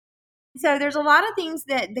So there's a lot of things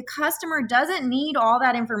that the customer doesn't need all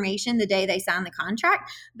that information the day they sign the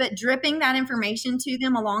contract, but dripping that information to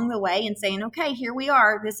them along the way and saying, okay, here we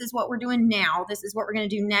are. This is what we're doing now. This is what we're going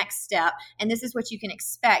to do next step. And this is what you can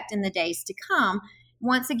expect in the days to come.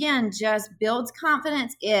 Once again, just builds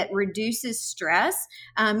confidence. It reduces stress.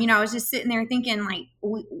 I was just sitting there thinking, like,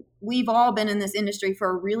 we've all been in this industry for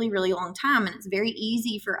a really, really long time. And it's very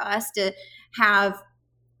easy for us to have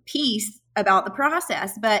peace about the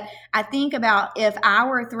process. But I think about if I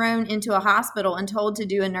were thrown into a hospital and told to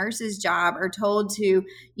do a nurse's job or told to,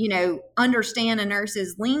 understand a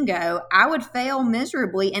nurse's lingo, I would fail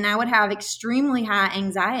miserably and I would have extremely high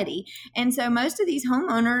anxiety. And so most of these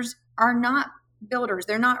homeowners are not builders.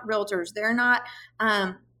 They're not realtors. They're not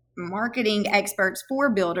marketing experts for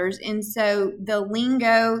builders. And so the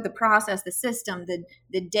lingo, the process, the system,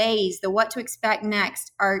 the days, the what to expect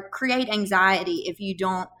next create anxiety if you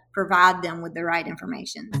don't provide them with the right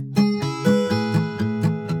information.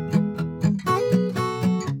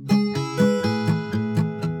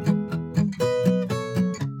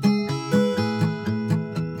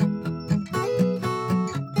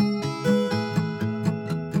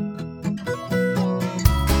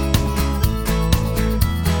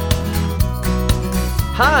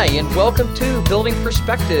 Hi, and welcome to Building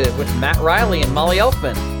Perspective with Matt Riley and Molly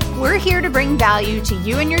Elfman. We're here to bring value to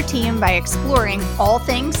you and your team by exploring all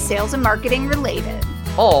things sales and marketing related.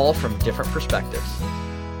 All from different perspectives.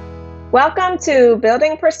 Welcome to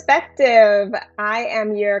Building Perspective. I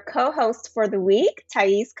am your co-host for the week,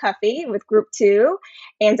 Thais Cuffey with Group 2,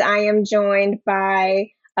 and I am joined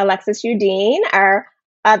by Alexis Udine, our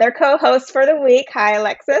other co-host for the week. Hi,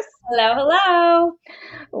 Alexis. Hello.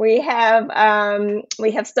 We have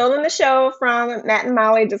stolen the show from Matt and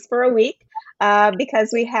Molly just for a week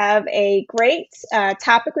because we have a great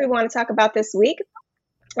topic we want to talk about this week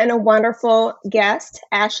and a wonderful guest,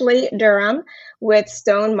 Ashley Durham with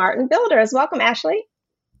Stone Martin Builders. Welcome, Ashley.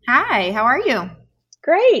 Hi, how are you?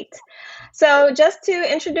 Great. So just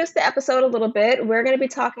to introduce the episode a little bit, we're going to be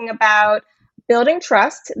talking about building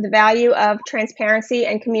trust, the value of transparency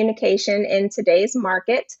and communication in today's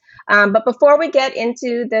market. But before we get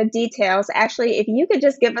into the details, Ashley, if you could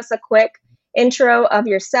just give us a quick intro of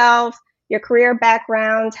yourself, your career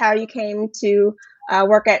background, how you came to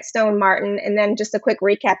work at Stone Martin, and then just a quick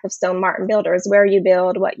recap of Stone Martin Builders, where you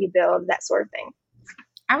build, what you build, that sort of thing.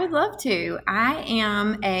 I would love to. I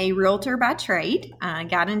am a realtor by trade.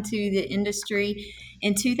 Got into the industry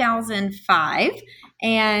in 2005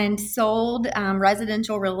 and sold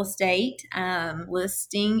residential real estate,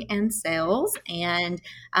 listing and sales, and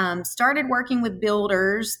started working with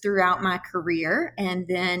builders throughout my career. And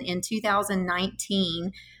then in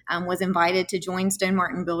 2019, was invited to join Stone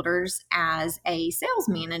Martin Builders as a sales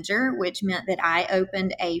manager, which meant that I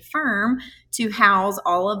opened a firm to house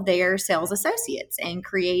all of their sales associates and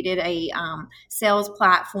created a sales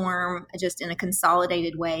platform just in a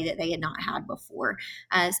consolidated way that they had not had before.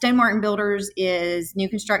 Stone Martin Builders is new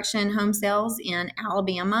construction home sales in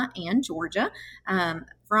Alabama and Georgia.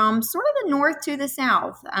 From sort of the north to the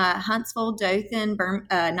south, Huntsville, Dothan,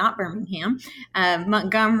 not Birmingham,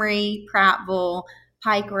 Montgomery, Prattville,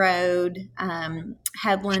 Pike Road,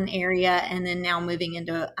 Headland area, and then now moving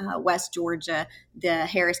into West Georgia, the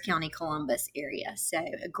Harris County, Columbus area. So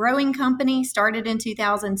a growing company, started in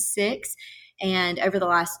 2006, and over the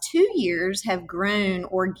last 2 years have grown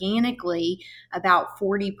organically about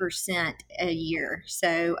 40% a year.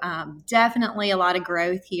 So definitely a lot of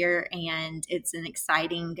growth here, and it's an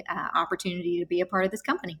exciting opportunity to be a part of this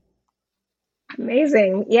company.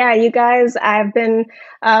 Amazing. Yeah, you guys, I've been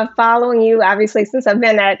following you, obviously, since I've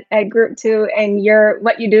been at Group 2, and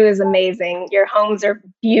what you do is amazing. Your homes are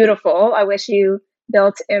beautiful. I wish you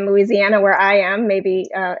built in Louisiana, where I am. Maybe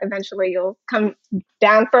eventually you'll come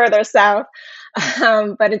down further south.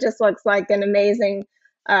 But it just looks like an amazing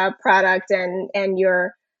product, and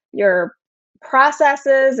your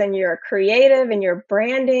processes and your creative and your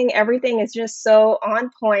branding, everything is just so on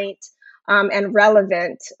point. And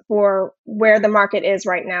relevant for where the market is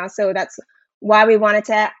right now. So that's why we wanted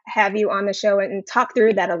to have you on the show and talk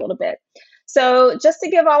through that a little bit. So just to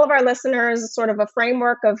give all of our listeners sort of a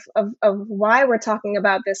framework of why we're talking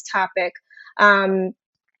about this topic,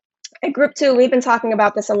 at Group 2, we've been talking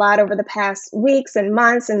about this a lot over the past weeks and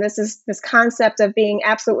months, and this is this concept of being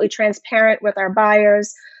absolutely transparent with our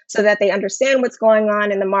buyers so that they understand what's going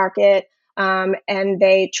on in the market. And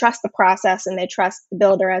they trust the process and they trust the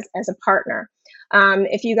builder as a partner.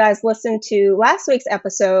 If you guys listened to last week's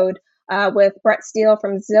episode with Brett Steele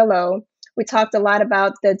from Zillow, we talked a lot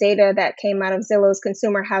about the data that came out of Zillow's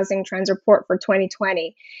Consumer Housing Trends Report for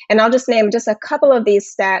 2020. And I'll just name just a couple of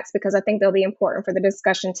these stats because I think they'll be important for the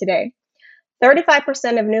discussion today.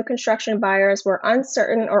 35% of new construction buyers were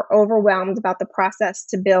uncertain or overwhelmed about the process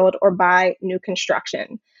to build or buy new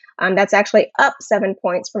construction. That's actually up 7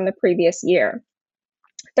 points from the previous year.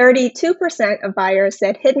 32% of buyers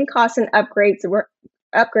said hidden costs and upgrades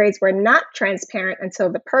were not transparent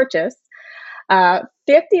until the purchase.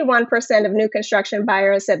 51% of new construction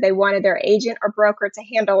buyers said they wanted their agent or broker to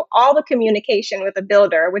handle all the communication with a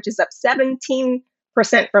builder, which is up 17%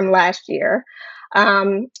 from last year.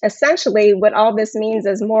 Essentially, what all this means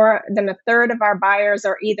is more than a third of our buyers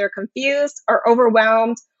are either confused or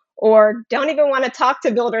overwhelmed or don't even want to talk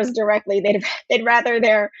to builders directly. They'd rather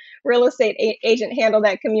their real estate agent handle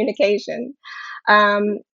that communication.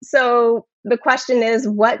 So the question is,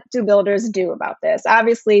 what do builders do about this?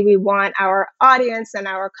 Obviously, we want our audience and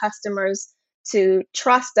our customers to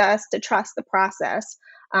trust us, to trust the process.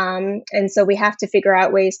 And so we have to figure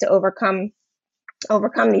out ways to overcome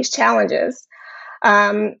these challenges.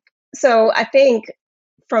 So I think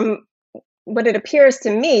from what it appears to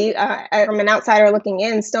me, from an outsider looking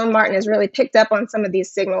in, Stone Martin has really picked up on some of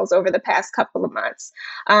these signals over the past couple of months,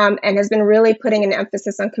 and has been really putting an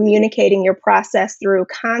emphasis on communicating your process through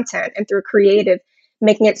content and through creative,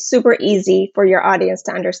 making it super easy for your audience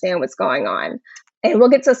to understand what's going on. And we'll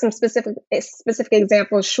get to some specific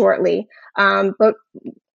examples shortly. But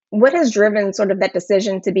what has driven sort of that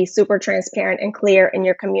decision to be super transparent and clear in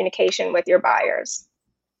your communication with your buyers?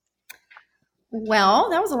 Well,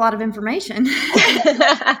 that was a lot of information.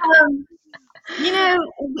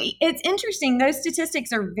 It's interesting. Those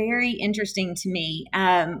statistics are very interesting to me.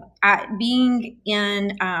 Being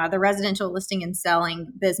in the residential listing and selling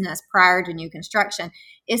business prior to new construction,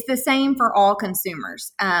 it's the same for all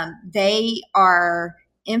consumers. They are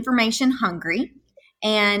information hungry.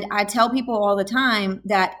 And I tell people all the time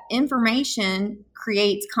that information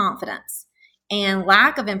creates confidence and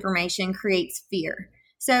lack of information creates fear.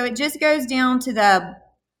 So it just goes down to the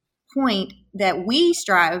point that we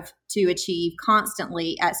strive to achieve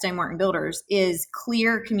constantly at Stone Martin Builders is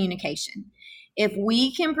clear communication. If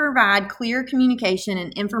we can provide clear communication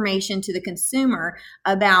and information to the consumer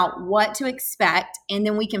about what to expect, and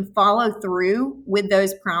then we can follow through with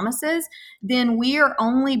those promises, then we are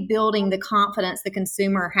only building the confidence the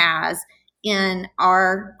consumer has in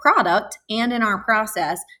our product and in our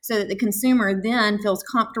process so that the consumer then feels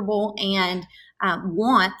comfortable and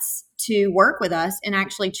wants to work with us and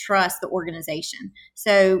actually trust the organization.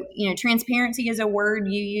 So, transparency is a word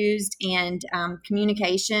you used, and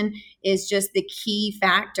communication is just the key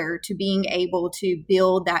factor to being able to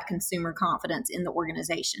build that consumer confidence in the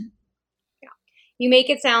organization. Yeah. You make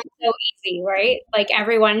it sound so easy, right? Like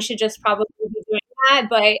everyone should just probably be doing that,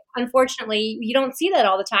 but unfortunately, you don't see that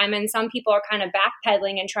all the time. And some people are kind of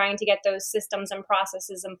backpedaling and trying to get those systems and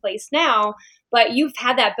processes in place now. But you've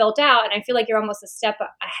had that built out, and I feel like you're almost a step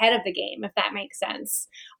ahead of the game, if that makes sense.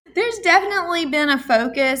 There's definitely been a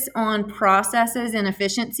focus on processes and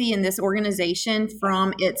efficiency in this organization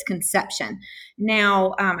from its conception.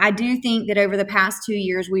 Now, I do think that over the past 2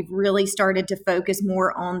 years, we've really started to focus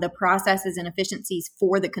more on the processes and efficiencies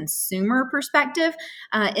for the consumer perspective.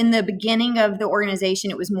 In the beginning of the organization,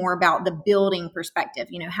 it was more about the building perspective.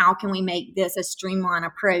 How can we make this a streamlined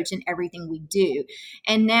approach in everything we do?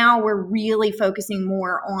 And now we're really focusing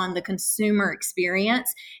more on the consumer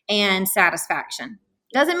experience and satisfaction.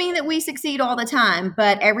 Doesn't mean that we succeed all the time,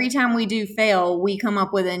 but every time we do fail, we come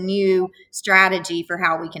up with a new strategy for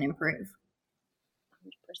how we can improve.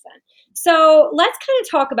 100%. So let's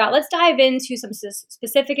dive into some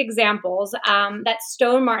specific examples that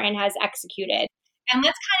Stone Martin has executed. And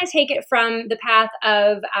let's kind of take it from the path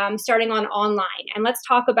of starting online. And let's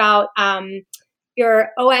talk about your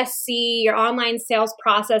OSC, your online sales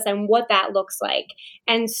process, and what that looks like.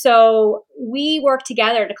 And so we work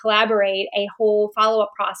together to collaborate a whole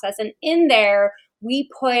follow-up process. And in there, we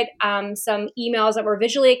put some emails that were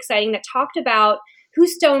visually exciting that talked about who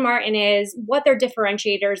Stone Martin is, what their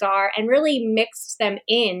differentiators are, and really mixed them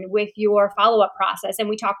in with your follow-up process. And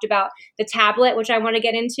we talked about the tablet, which I want to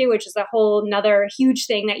get into, which is a whole nother huge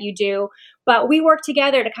thing that you do. But we work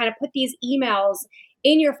together to kind of put these emails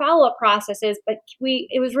in your follow-up processes, but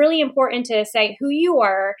it was really important to say who you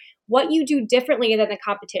are, what you do differently than the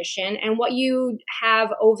competition, and what you have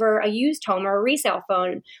over a used home or a resale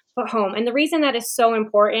home. And the reason that is so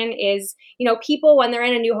important is, people, when they're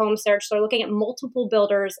in a new home search, they're looking at multiple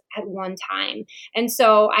builders at one time. And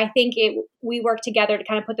so I think we work together to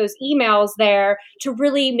kind of put those emails there to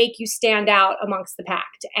really make you stand out amongst the pack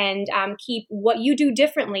and keep what you do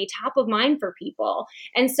differently top of mind for people.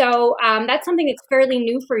 And so that's something that's fairly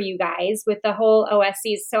new for you guys with the whole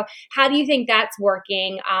OSCs. So how do you think that's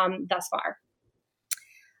working thus far?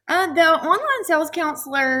 The online sales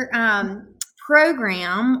counselor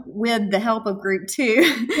program, with the help of Group 2,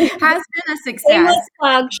 has been a success.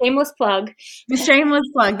 Shameless plug. Shameless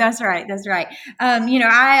plug. That's right.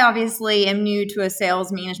 I obviously am new to a sales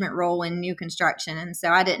management role in new construction. And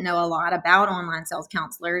so I didn't know a lot about online sales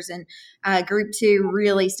counselors. And Group 2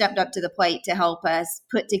 really stepped up to the plate to help us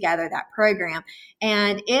put together that program.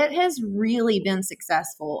 And it has really been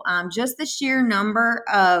successful. Just the sheer number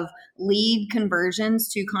of lead conversions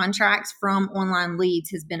to contracts from online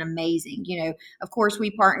leads has been amazing. Of course,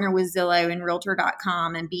 we partner with Zillow and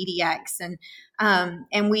Realtor.com and BDX,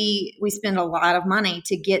 and we spend a lot of money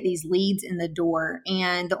to get these leads in the door.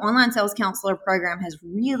 And the online sales counselor program has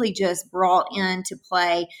really just brought into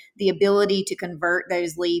play the ability to convert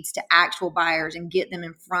those leads to actual buyers and get them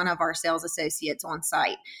in front of our sales associates on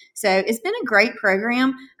site. So it's been a great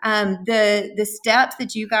program. The steps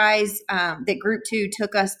that you guys, that Group 2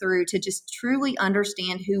 took us through to just truly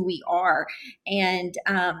understand who we are and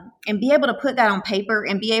be able to put that on paper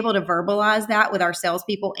and be able to verbalize that with our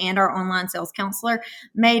salespeople and our online sales counselor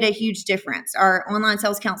made a huge difference. Our online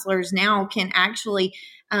sales counselors now can actually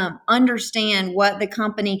understand what the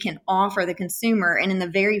company can offer the consumer. And in the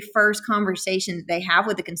very first conversation that they have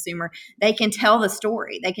with the consumer, they can tell the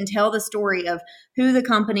story. They can tell the story of who the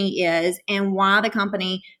company is and why the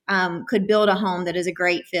company could build a home that is a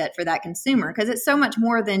great fit for that consumer. Because it's so much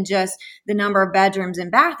more than just the number of bedrooms and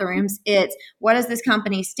bathrooms. It's what does this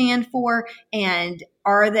company stand for, and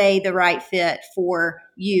are they the right fit for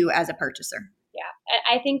you as a purchaser? Yeah,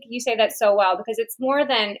 I think you say that so well, because it's more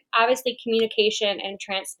than, obviously, communication and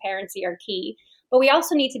transparency are key, but we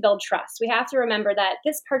also need to build trust. We have to remember that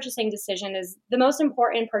this purchasing decision is the most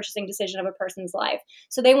important purchasing decision of a person's life.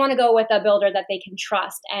 So they want to go with a builder that they can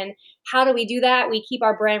trust. And how do we do that? We keep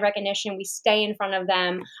our brand recognition. We stay in front of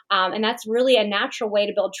them. And that's really a natural way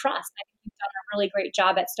to build trust. I think you've done a really great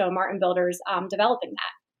job at Stone Martin Builders developing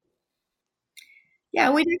that.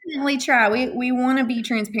 Yeah, we definitely try. We want to be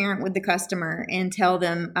transparent with the customer and tell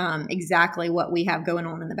them exactly what we have going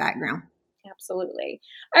on in the background. Absolutely.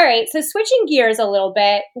 All right. So switching gears a little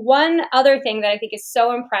bit, one other thing that I think is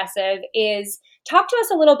so impressive is talk to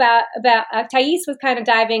us a little about Thais was kind of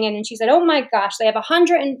diving in and she said, oh my gosh, they have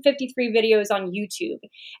 153 videos on YouTube,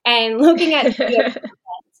 and looking at video.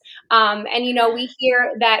 And, we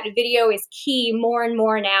hear that video is key more and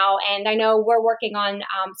more now. And I know we're working on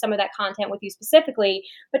some of that content with you specifically,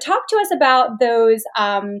 but talk to us about those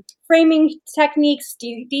framing techniques,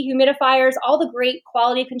 dehumidifiers, all the great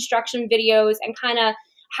quality construction videos, and kind of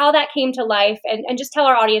how that came to life, and just tell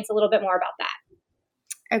our audience a little bit more about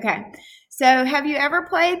that. Okay. So have you ever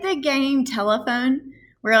played the game Telephone,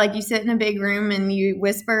 where you sit in a big room and you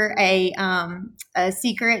whisper a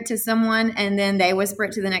secret to someone, and then they whisper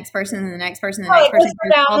it to the next person, and the next person, and the next person.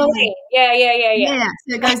 Down the lane. Yeah.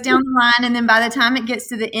 So it goes down the line, and then by the time it gets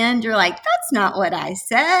to the end, you're like, that's not what I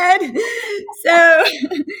said. So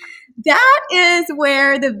that is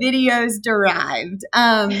where the videos derived.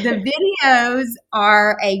 The videos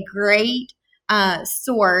are a great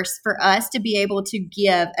source for us to be able to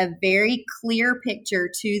give a very clear picture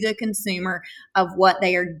to the consumer of what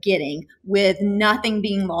they are getting with nothing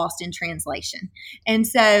being lost in translation. And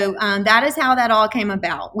so that is how that all came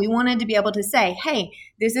about. We wanted to be able to say, hey,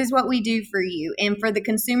 this is what we do for you. And for the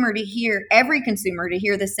consumer to hear, every consumer to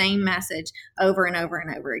hear the same message over and over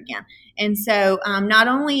and over again. And so not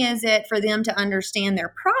only is it for them to understand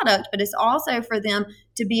their product, but it's also for them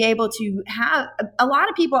to be able to have a lot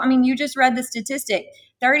of people. I mean, you just read the statistic.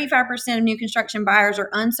 35% of new construction buyers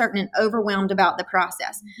are uncertain and overwhelmed about the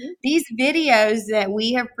process. Mm-hmm. These videos that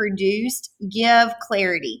we have produced give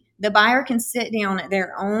clarity. The buyer can sit down at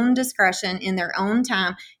their own discretion in their own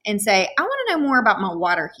time and say, I want to know more about my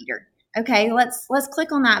water heater. Okay, let's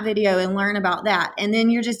click on that video and learn about that. And then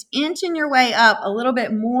you're just inching your way up a little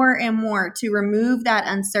bit more and more to remove that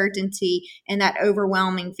uncertainty and that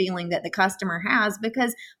overwhelming feeling that the customer has,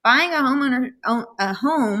 because buying a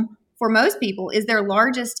home for most people is their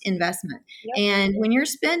largest investment. Yep. And when you're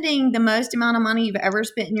spending the most amount of money you've ever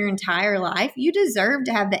spent in your entire life, you deserve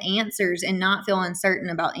to have the answers and not feel uncertain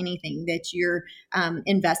about anything that you're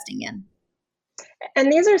investing in.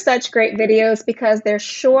 And these are such great videos because they're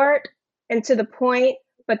short and to the point,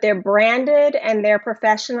 but they're branded and they're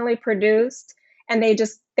professionally produced, and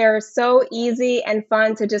they're so easy and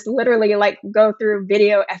fun to just literally go through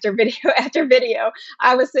video after video after video.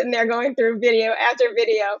 I was sitting there going through video after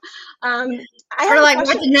video. Or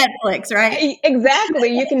watching Netflix, right?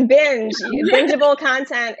 Exactly. You can binge. Bingeable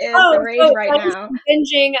content is the rage right now.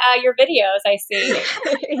 Binging your videos, I see.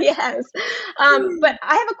 Yes. But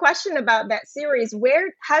I have a question about that series.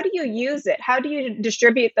 How do you use it? How do you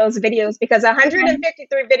distribute those videos? Because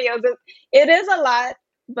 153 videos, it is a lot.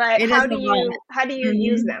 but how do you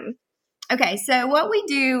use them? Okay, so what we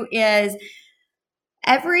do is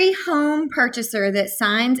every home purchaser that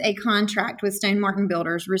signs a contract with Stone Martin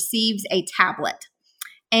Builders receives a tablet.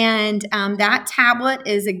 And that tablet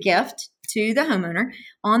is a gift to the homeowner.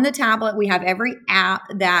 On the tablet, we have every app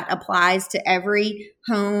that applies to every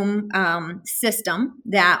home system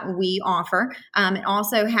that we offer. It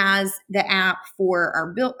also has the app for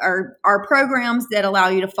our programs that allow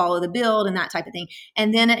you to follow the build and that type of thing.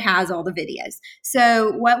 And then it has all the videos.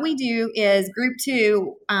 So what we do is Group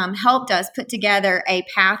 2 helped us put together a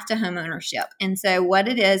path to homeownership. And so what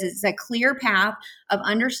it is it's a clear path of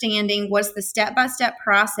understanding what's the step-by-step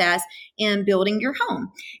process in building your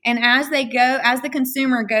home. And as the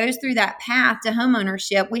consumer goes through that path to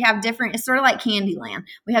homeownership, we have different, it's sort of like Candyland.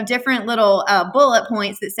 We have different little bullet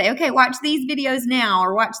points that say, okay, watch these videos now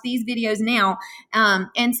or watch these videos now.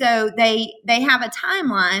 And so they have a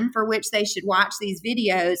timeline for which they should watch these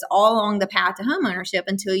videos all along the path to homeownership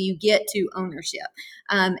until you get to ownership.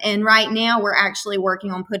 And right now we're actually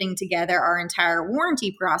working on putting together our entire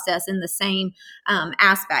warranty process in the same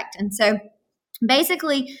aspect. And so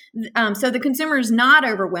basically, so the consumer is not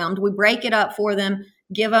overwhelmed. We break it up for them,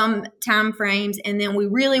 give them time frames, and then we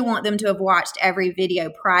really want them to have watched every video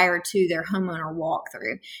prior to their homeowner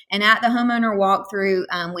walkthrough. And at the homeowner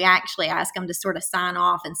walkthrough, we actually ask them to sort of sign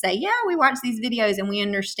off and say, yeah, we watched these videos and we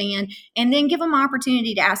understand, and then give them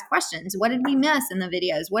opportunity to ask questions. What did we miss in the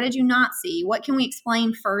videos? What did you not see? What can we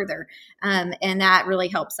explain further? And that really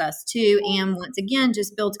helps us too. And once again,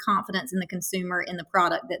 just builds confidence in the consumer in the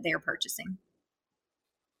product that they're purchasing.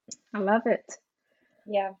 I love it.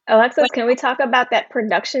 Yeah. Alexis, can we talk about that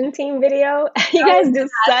production team video? You guys do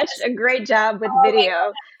such a great job with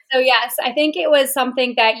video. So yes, I think it was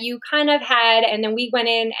something that you kind of had, and then we went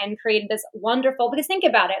in and created this wonderful, because think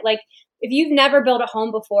about it, like if you've never built a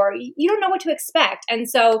home before, you don't know what to expect. And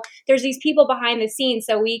so there's these people behind the scenes.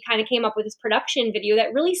 So we kind of came up with this production video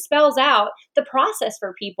that really spells out the process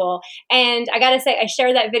for people. And I got to say, I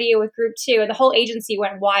shared that video with Group 2 and the whole agency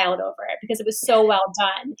went wild over it because it was so well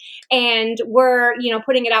done. And we're,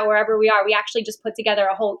 putting it out wherever we are. We actually just put together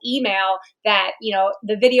a whole email that,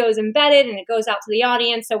 the video is embedded and it goes out to the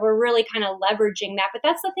audience. So we're really kind of leveraging that. But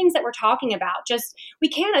that's the things that we're talking about. Just, we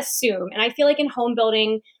can't assume. And I feel like in home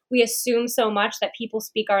building, we assume so much that people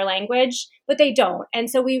speak our language, but they don't. And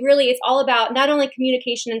so it's all about not only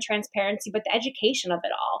communication and transparency, but the education of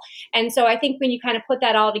it all. And so I think when you kind of put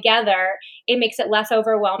that all together, it makes it less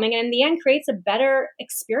overwhelming and in the end creates a better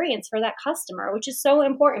experience for that customer, which is so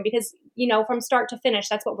important because, from start to finish,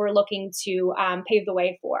 that's what we're looking to pave the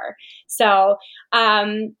way for. So,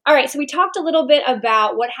 all right. So we talked a little bit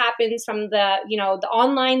about what happens from the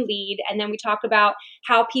online lead. And then we talked about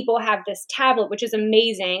how people have this tablet, which is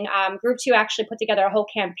amazing. Group 2 actually put together a whole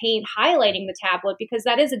campaign highlighting the tablet because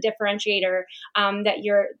that is a differentiator that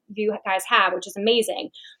you guys have, which is amazing.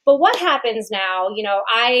 But what happens now?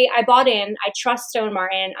 I bought in, I trust Stone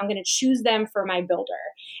Martin. I'm going to choose them for my builder.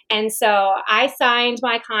 And so I signed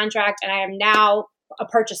my contract and I am now a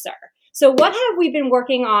purchaser. So what have we been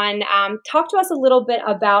working on? Talk to us a little bit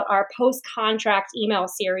about our post-contract email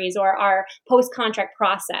series or our post-contract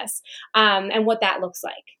process and what that looks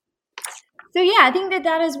like. So yeah, I think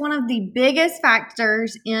that is one of the biggest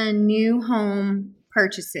factors in new home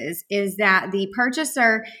purchases is that the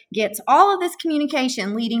purchaser gets all of this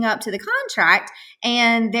communication leading up to the contract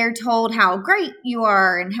and they're told how great you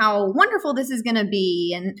are and how wonderful this is going to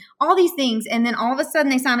be and all these things. And then all of a sudden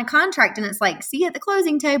they sign a contract and it's like, see you at the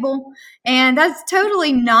closing table. And that's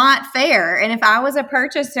totally not fair. And if I was a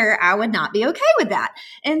purchaser, I would not be okay with that.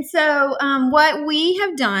 And so what we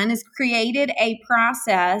have done is created a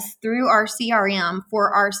process through our CRM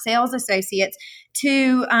for our sales associates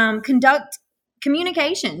to conduct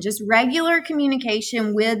communication, just regular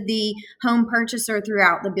communication with the home purchaser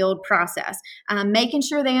throughout the build process, making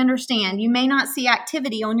sure they understand you may not see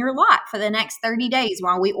activity on your lot for the next 30 days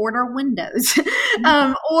while we order windows.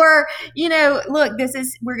 Or, look,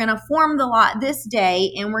 we're going to form the lot this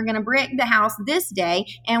day and we're going to brick the house this day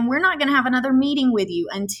and we're not going to have another meeting with you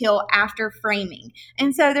until after framing.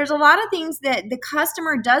 And so there's a lot of things that the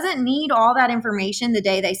customer doesn't need all that information the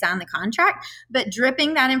day they sign the contract, but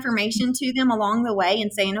dripping that information to them along the way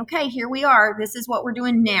and saying, okay, here we are. This is what we're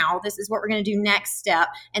doing now. This is what we're going to do next step.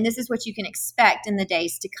 And this is what you can expect in the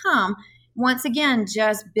days to come. Once again,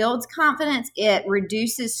 just builds confidence. It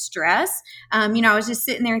reduces stress. I was just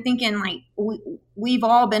sitting there thinking like we've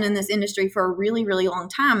all been in this industry for a really, really long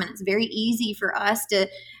time. And it's very easy for us to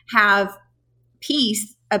have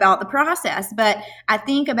peace about the process. But I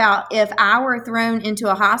think about if I were thrown into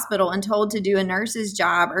a hospital and told to do a nurse's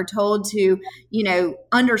job or told to,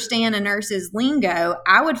 understand a nurse's lingo,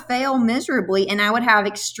 I would fail miserably and I would have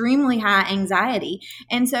extremely high anxiety.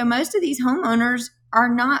 And so most of these homeowners are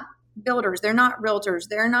not builders. They're not realtors.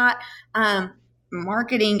 They're not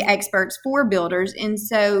marketing experts for builders. And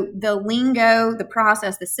so the lingo, the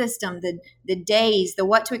process, the system, the days, the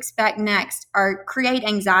what to expect next create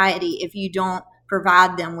anxiety if you don't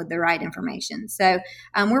provide them with the right information. So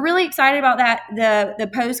we're really excited about that. The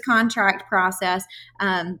post-contract process.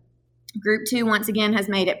 Group 2, once again, has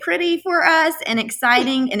made it pretty for us and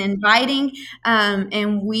exciting and inviting.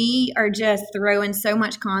 And we are just throwing so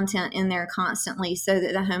much content in there constantly so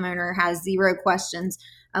that the homeowner has zero questions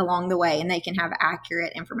along the way and they can have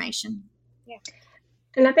accurate information. Yeah.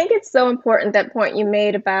 And I think it's so important, that point you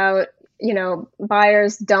made about,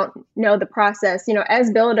 buyers don't know the process.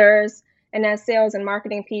 As builders and as sales and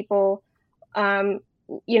marketing people,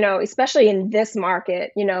 especially in this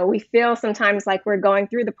market, we feel sometimes like we're going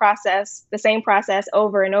through the same process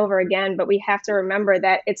over and over again, but we have to remember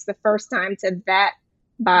that it's the first time to that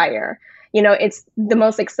buyer. It's the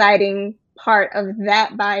most exciting part of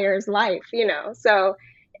that buyer's life, so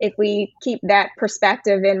if we keep that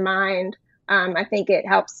perspective in mind, I think it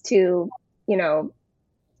helps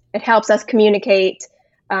us communicate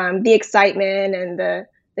the excitement and the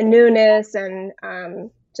newness and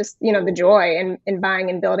just, the joy in buying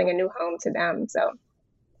and building a new home to them. So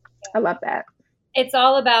I love that. It's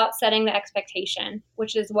all about setting the expectation,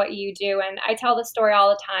 which is what you do. And I tell the story all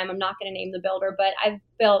the time. I'm not going to name the builder, but I've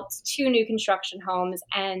built 2 new construction homes.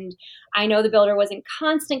 And I know the builder was in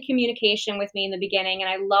constant communication with me in the beginning,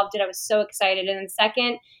 and I loved it. I was so excited. And then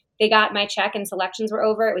second, they got my check and selections were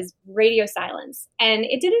over, it was radio silence. And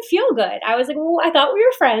it didn't feel good. I was like, well, I thought we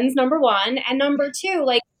were friends, number one. And number two,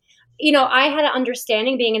 I had an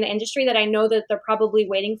understanding being in the industry that I know that they're probably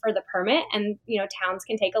waiting for the permit, and, towns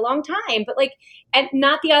can take a long time, but and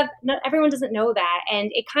not everyone doesn't know that. And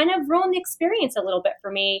it kind of ruined the experience a little bit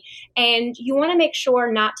for me. And you want to make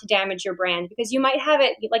sure not to damage your brand, because you might have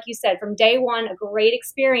it, like you said, from day one, a great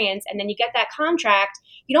experience. And then you get that contract.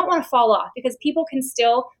 You don't want to fall off, because people can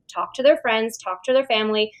still talk to their friends, talk to their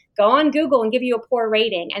family, go on Google and give you a poor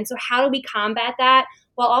rating. And so how do we combat that?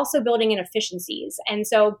 While also building in efficiencies. And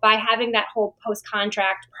so by having that whole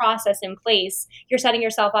post-contract process in place, you're setting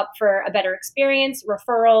yourself up for a better experience,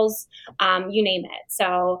 referrals, you name it.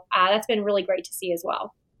 So that's been really great to see as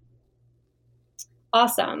well.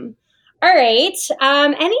 Awesome. All right.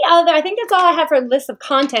 I think that's all I have for a list of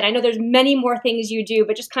content. I know there's many more things you do,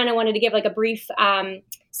 but just kind of wanted to give a brief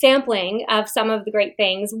sampling of some of the great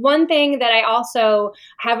things. One thing that I also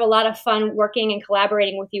have a lot of fun working and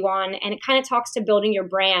collaborating with you on, and it kind of talks to building your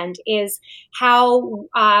brand, is how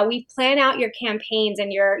we plan out your campaigns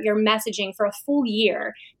and your messaging for a full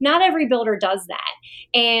year. Not every builder does that.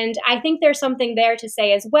 And I think there's something there to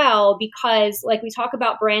say as well, because we talk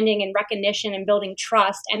about branding and recognition and building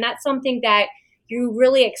trust, and that's something that you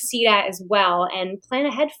really exceed at as well and plan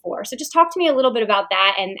ahead for. So just talk to me a little bit about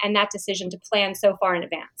that and that decision to plan so far in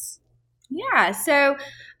advance. Yeah. So,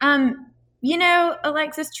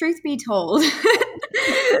 Alexis, truth be told,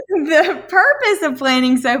 the purpose of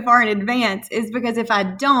planning so far in advance is because if I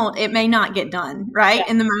don't, it may not get done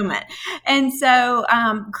in the moment. And so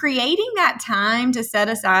creating that time to set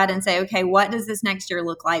aside and say, okay, what does this next year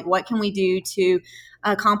look like? What can we do to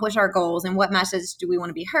accomplish our goals, and what message do we want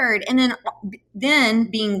to be heard? And then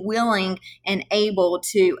being willing and able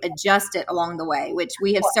to adjust it along the way, which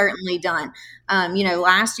we have certainly done.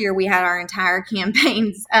 Last year we had our entire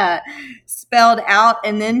campaigns spelled out,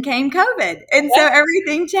 and then came COVID. And so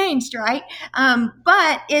everything changed, right?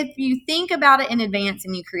 But if you think about it in advance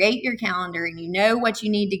and you create your calendar and you know what you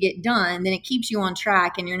need to get done, then it keeps you on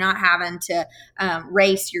track and you're not having to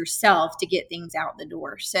race yourself to get things out the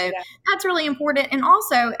door. So that's really important. And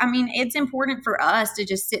also, it's important for us to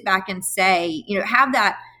just sit back and say,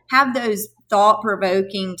 have those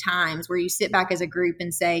thought-provoking times where you sit back as a group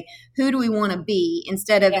and say, who do we want to be,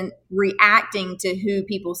 instead of reacting to who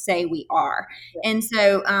people say we are. And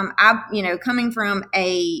so coming from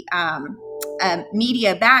a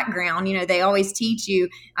media background, they always teach you,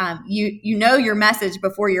 you know your message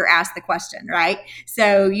before you're asked the question, right?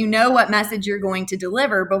 So you know what message you're going to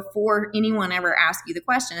deliver before anyone ever asks you the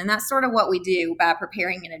question. And that's sort of what we do by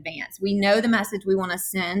preparing in advance. We know the message we want to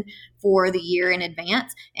send for the year in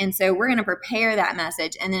advance. And so we're going to prepare that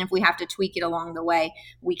message. And then if we have to tweak it along the way,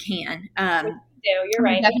 we can. You're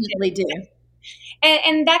right. We definitely do.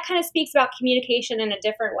 And that kind of speaks about communication in a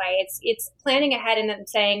different way. It's planning ahead and then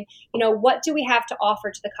saying, what do we have to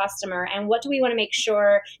offer to the customer, and what do we want to make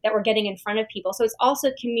sure that we're getting in front of people. So it's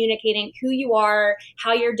also communicating who you are,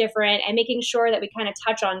 how you're different, and making sure that we kind of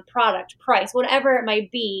touch on product, price, whatever it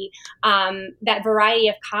might be, that variety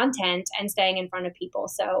of content, and staying in front of people.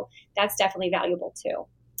 So that's definitely valuable too.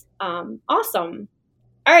 Awesome.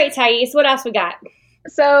 All right, Thais, what else we got?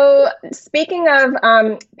 So speaking of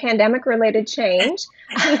pandemic-related change,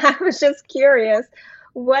 I was just curious,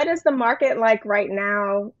 what is the market like right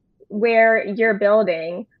now where you're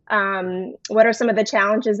building? What are some of the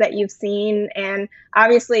challenges that you've seen? And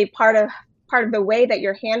obviously part of the way that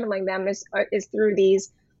you're handling them is through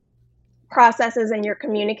these processes and your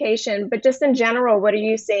communication. But just in general, what are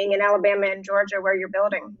you seeing in Alabama and Georgia where you're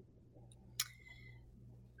building?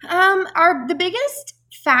 The biggest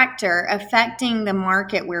factor affecting the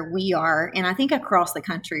market where we are, and I think across the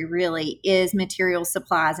country really, is material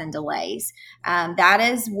supplies and delays. That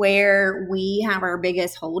is where we have our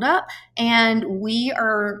biggest holdup, and we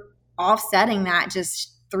are offsetting that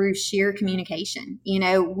just through sheer communication.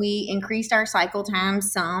 We increased our cycle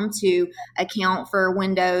times some to account for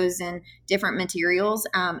windows and different materials.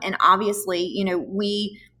 And obviously,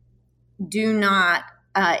 we do not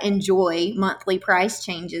enjoy monthly price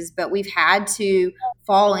changes, but we've had to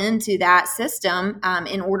fall into that system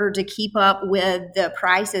in order to keep up with the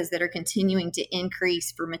prices that are continuing to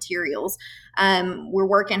increase for materials. We're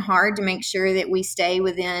working hard to make sure that we stay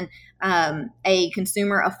within a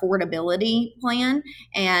consumer affordability plan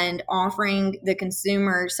and offering the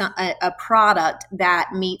consumer a product that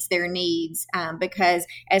meets their needs, because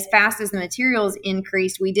as fast as the materials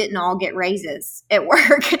increased, we didn't all get raises at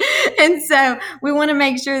work. And so we want to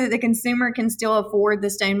make sure that the consumer can still afford the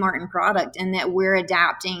Stone Martin product, and that we're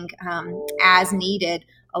adapting as needed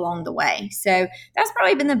along the way. So that's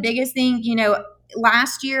probably been the biggest thing.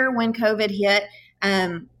 Last year when COVID hit,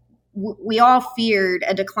 we all feared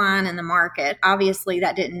a decline in the market. Obviously,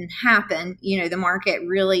 that didn't happen. The market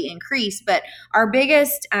really increased. But our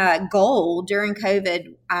biggest goal during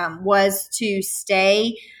COVID was to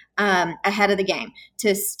stay ahead of the game,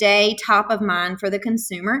 to stay top of mind for the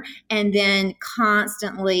consumer, and then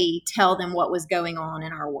constantly tell them what was going on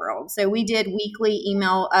in our world. So we did weekly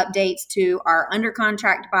email updates to our under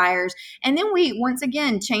contract buyers. And then we, once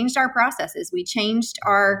again, changed our processes. We changed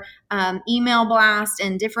our email blast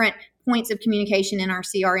and different points of communication in our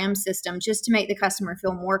CRM system just to make the customer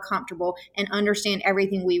feel more comfortable and understand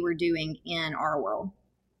everything we were doing in our world.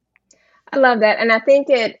 I love that. And I think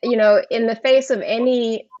in the face of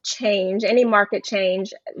any change, any market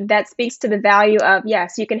change, that speaks to the value of,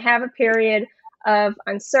 yes, you can have a period of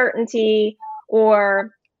uncertainty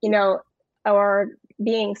or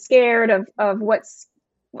being scared of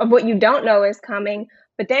what you don't know is coming,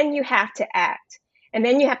 but then you have to act. And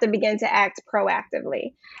then you have to begin to act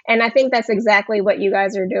proactively. And I think that's exactly what you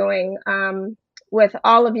guys are doing with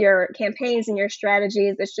all of your campaigns and your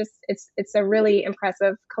strategies. It's a really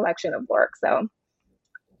impressive collection of work. So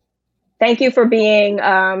thank you for being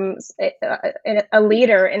a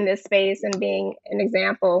leader in this space and being an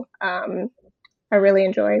example. I really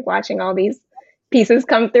enjoy watching all these pieces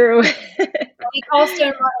come through. We call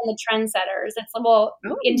Stone Martin the trendsetters. It's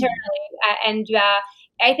internally, and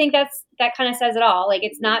I think that kind of says it all. Like,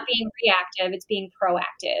 it's not being reactive, it's being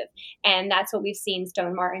proactive. And that's what we've seen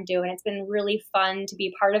Stone Martin do. And it's been really fun to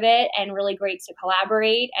be part of it and really great to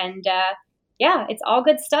collaborate. And it's all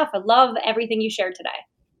good stuff. I love everything you shared today.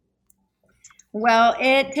 Well,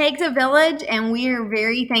 it takes a village, and we are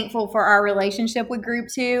very thankful for our relationship with Group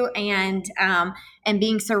 2 and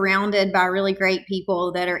being surrounded by really great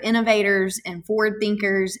people that are innovators and forward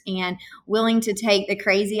thinkers and willing to take the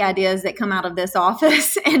crazy ideas that come out of this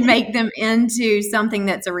office and make them into something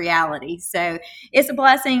that's a reality. So it's a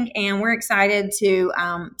blessing, and we're excited to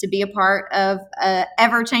be a part of an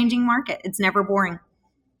ever-changing market. It's never boring.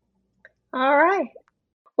 All right.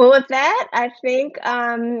 Well, with that, I think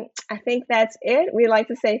that's it. We'd like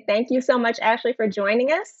to say thank you so much, Ashley, for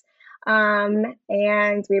joining us.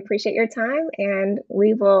 And we appreciate your time, and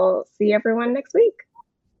we will see everyone next week.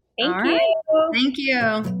 Thank you. Thank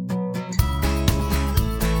you.